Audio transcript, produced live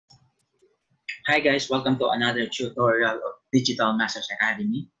Hi guys, welcome to another tutorial of Digital Masters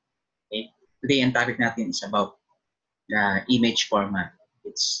Academy. Okay. Today ang topic natin is about the image format.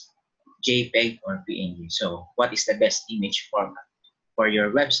 It's JPEG or PNG. So what is the best image format for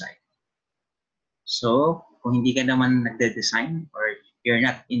your website? So kung hindi ka naman nagde-design or you're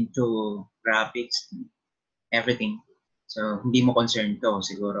not into graphics, everything, so hindi mo concern to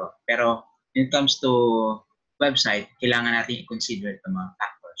siguro. Pero when it comes to website, kailangan natin i-consider itong mga factors.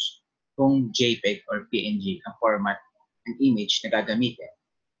 Kung JPEG or PNG ang format ng image na gagamitin.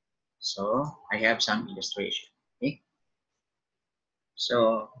 So, I have some illustration. Okay?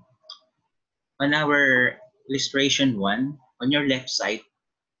 So, on our illustration 1, on your left side,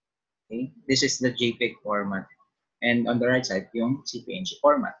 okay, this is the JPEG format. And on the right side, yung CPNG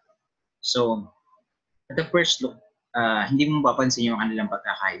format. So, at the first look, hindi mo mapapansin yung kanilang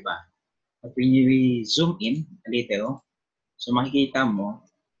pagkakaiba. But when you zoom in a little, so makikita mo,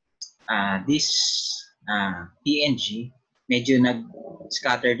 this PNG, medyo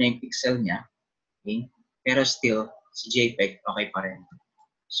nag-scatter na yung pixel niya. Okay? Pero still, si JPEG, okay pa rin.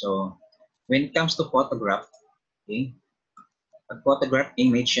 So, when it comes to photograph, okay, pag photograph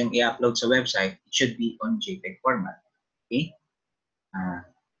image yung i-upload sa website, it should be on JPEG format. Okay?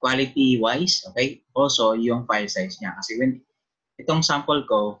 Quality-wise, okay, also yung file size niya. Kasi when itong sample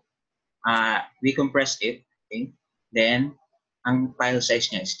ko, we compress it, okay, then ang file size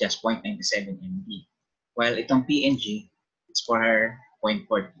niya is just 0.97 MB. While itong PNG, it's for 0.40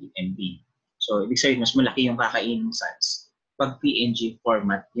 MB. So, ibig sabihin, mas malaki yung kakainin size pag PNG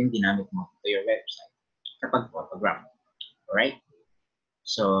format yung ginamit mo to your website kapag photograph. Alright?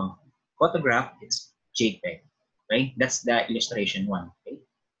 So, photograph, it's JPEG. Okay? That's the illustration 1. Okay?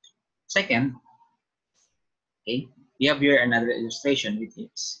 Second, okay, we have here another illustration with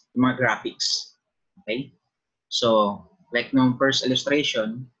its mga graphics. Okay? So, like nung first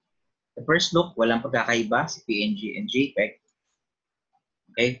illustration, the first look, walang pagkakaiba si PNG and JPEG.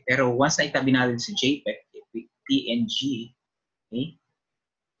 Okay? Pero once na itabi natin si JPEG, PNG, okay,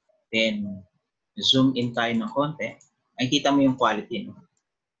 then zoom in tayo ng konti, makikita mo yung quality. No?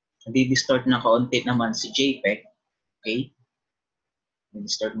 Nadi-distort ng kaunti naman si JPEG. Okay?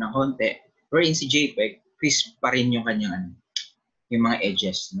 Nadi-distort ng konti. Wherein si JPEG, crisp pa rin yung kanyang yung mga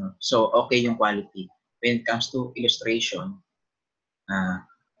edges. No? So, okay yung quality. When it comes to illustration,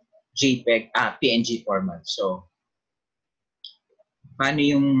 JPEG, PNG format. So, paano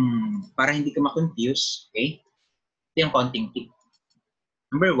yung, para hindi ka ma-confuse, okay? Ito yung konting tip.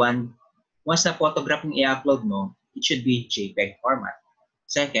 Number 1, once na photograph yung i-upload mo, it should be JPEG format.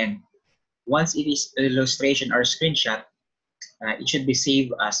 Second, once it is illustration or screenshot, it should be saved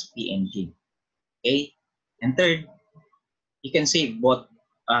as PNG. Okay? And third, you can save both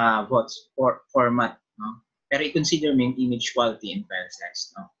format. No? Pero i-consider mo yung image quality and file size.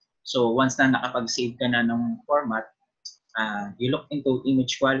 No? So once na nakapag-save ka na ng format, you look into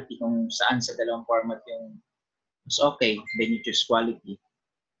image quality kung saan sa dalawang format yung mas okay, then you choose quality.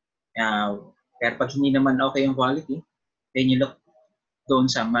 Pero pag hindi naman okay yung quality, then you look doon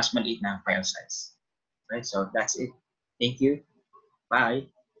sa mas maliit na file size. Right? So that's it. Thank you. Bye.